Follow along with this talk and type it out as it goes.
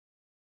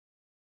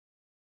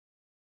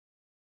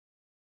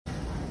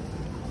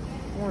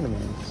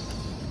ornaments.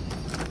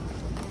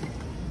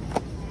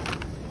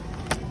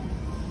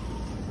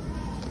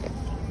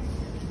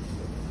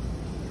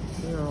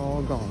 They're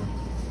all gone.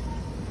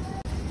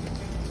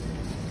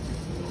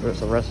 Where's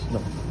the rest?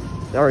 No.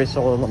 They already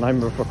sold the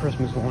Nightmare Before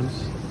Christmas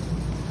ones.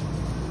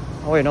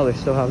 Oh wait, no, they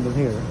still have them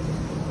here.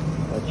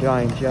 A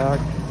giant jack.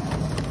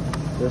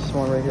 This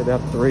one right here, they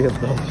have 3 of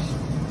those.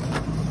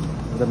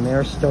 The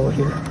mayor's still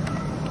here.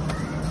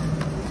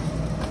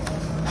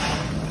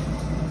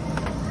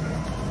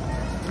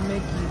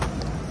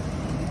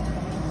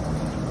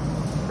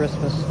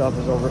 Christmas stuff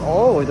is over.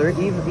 Oh, they're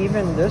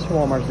even this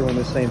Walmart's doing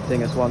the same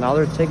thing as well. Now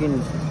they're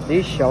taking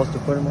these shelves to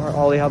put in more.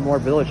 Oh, they have more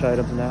village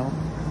items now.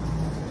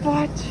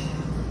 What?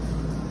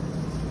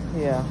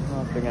 Yeah,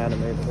 nothing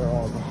animated. They're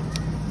all gone.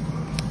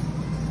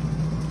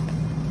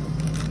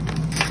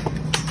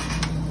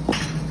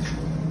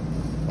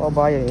 Well,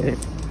 bye Aiden.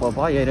 Well,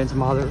 bye Aiden's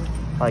mother,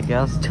 I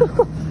guess.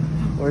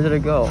 Where did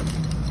it go?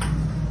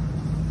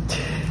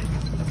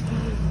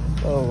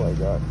 Oh my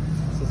god.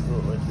 This is a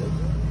little ridiculous.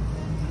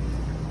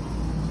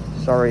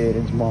 Sorry,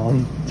 Aiden's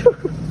mom.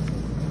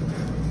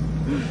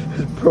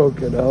 It's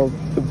broken out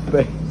the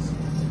base.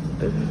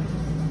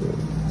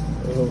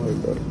 Oh my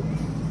god.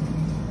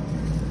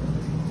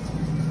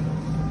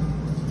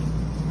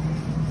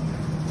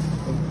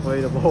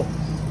 Inflatable.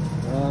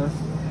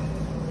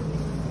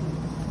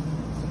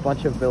 A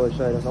bunch of village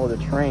items. Oh, the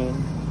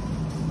train.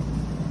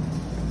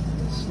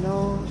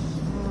 Snow.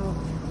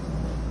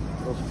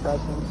 Those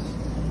presents.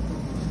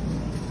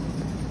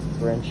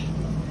 Grinch.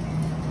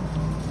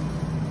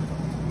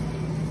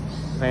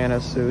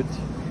 Santa suit.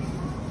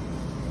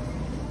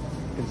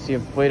 You can see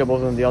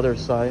inflatables on the other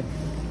side.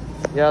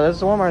 Yeah,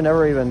 this Walmart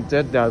never even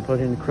did that, put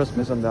in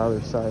Christmas on the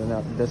other side, and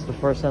that's the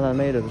first time I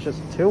made it. It's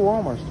just 2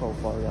 Walmarts so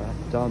far that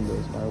I've done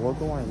this. My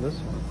local one and this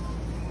one.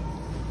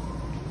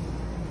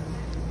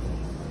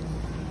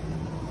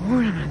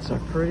 Ornaments are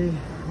pretty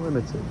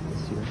limited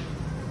this year.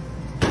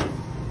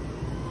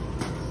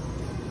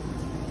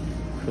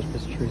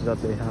 Christmas trees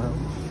that they have.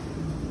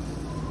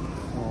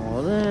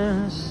 All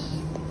this.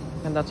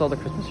 And that's all the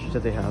Christmas trees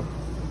that they have.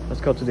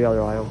 Let's go to the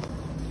other aisle.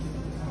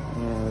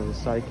 And there's a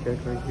sidekick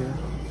right here.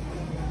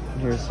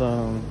 And here's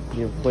the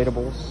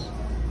inflatables.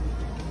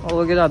 Oh,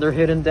 look at that. They're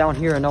hidden down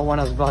here and no one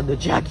has bought the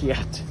jack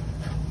yet.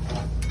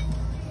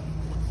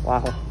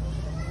 Wow.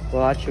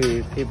 Well,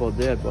 actually, people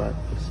did, but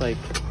it's like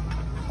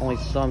only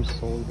some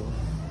sold.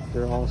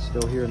 They're all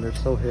still here and they're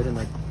so hidden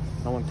like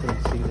no one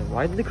couldn't see them.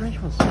 Why did the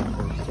Grinch one sell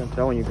first? I'm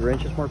telling you,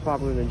 Grinch is more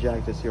popular than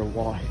Jack this year.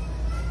 Why?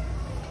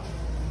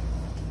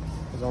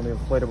 All the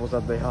inflatables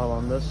that they have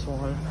on this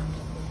one.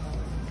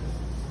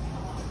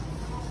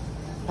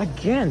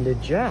 Again, the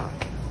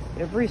jack.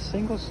 Every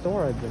single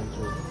store I've been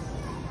to.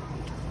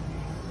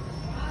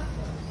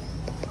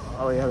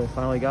 Oh yeah, they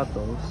finally got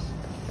those.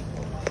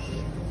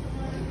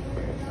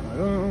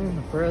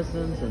 The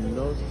presents and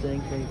those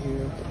things right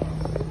here.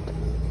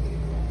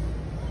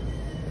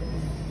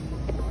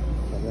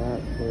 So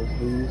that, there's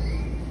these.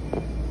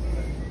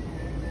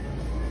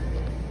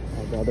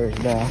 Oh god, there's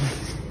that.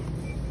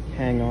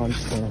 Hang on,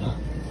 Santa.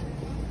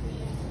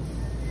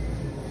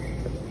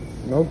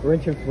 No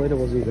Grinch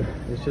inflatables either.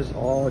 It's just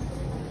all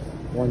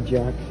one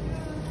jack.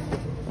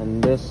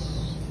 And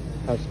this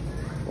has...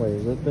 Wait,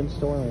 has it been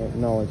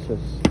stolen? No, it's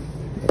just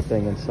a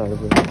thing inside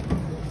of it.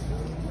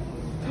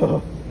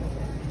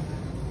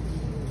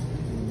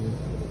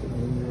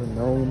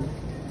 Gnome.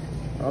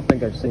 I don't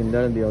think I've seen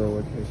that in the other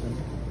location.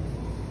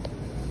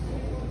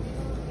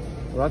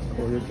 Well, that's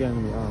cool. You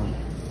can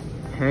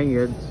hang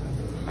it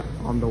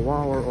on the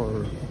wall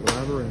or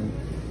whatever, and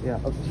yeah.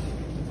 Oops.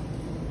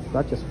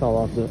 That just fell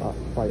off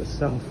by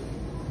itself.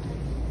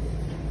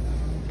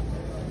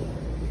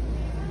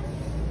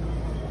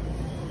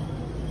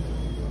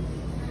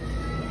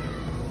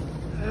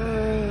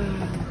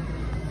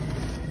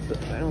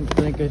 I don't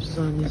think I've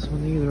seen this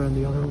one either on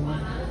the other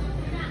one.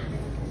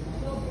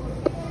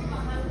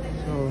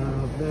 So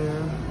out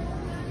there.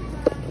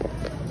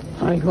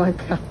 I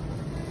like that.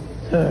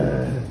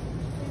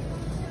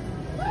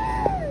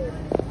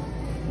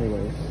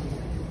 Anyways.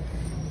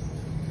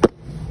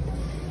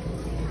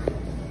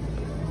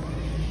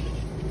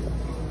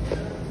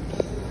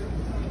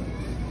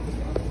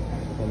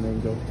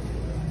 Flamingo.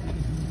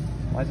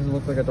 Why does it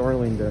look like a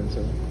darling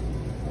dancer?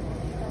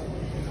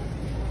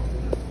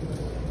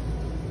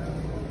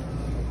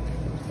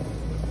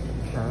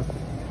 Cat.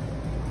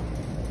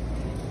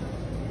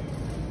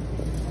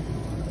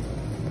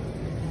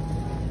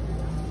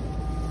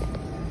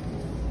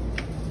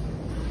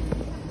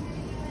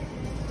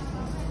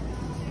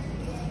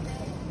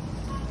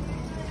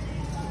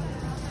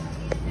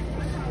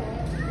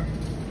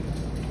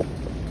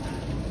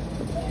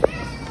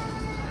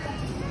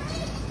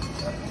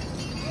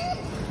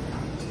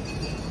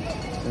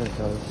 There's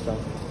other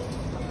stuff.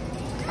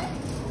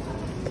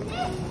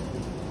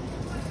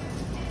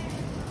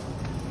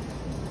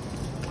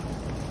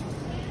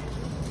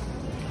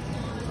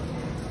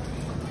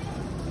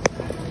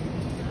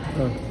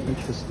 Oh,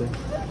 interesting.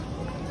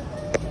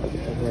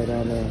 Right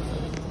on there.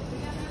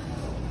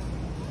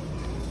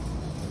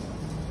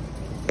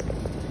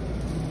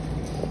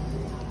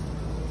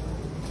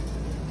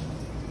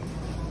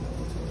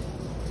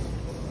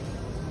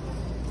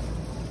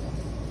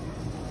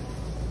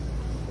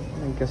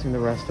 guessing the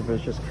rest of it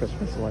is just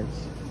Christmas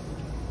lights.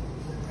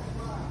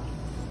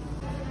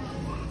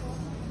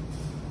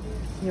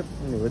 Yep,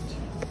 I knew it.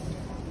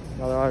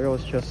 The other aisle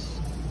is just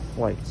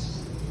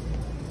lights.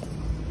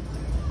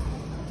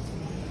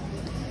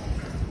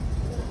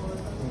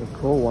 And the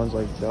cool ones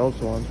like those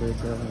ones right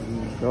there,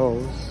 and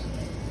those.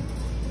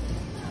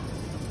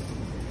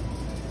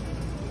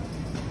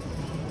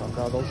 Oh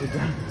god, those are good.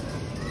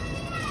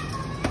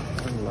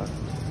 One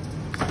left.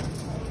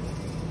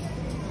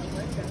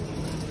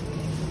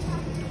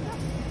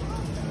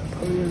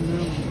 Oh yeah, no.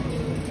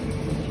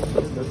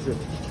 That's it.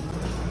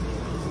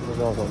 That's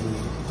all I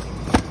need.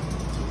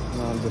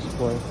 On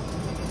display.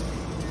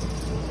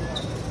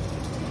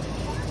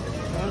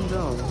 And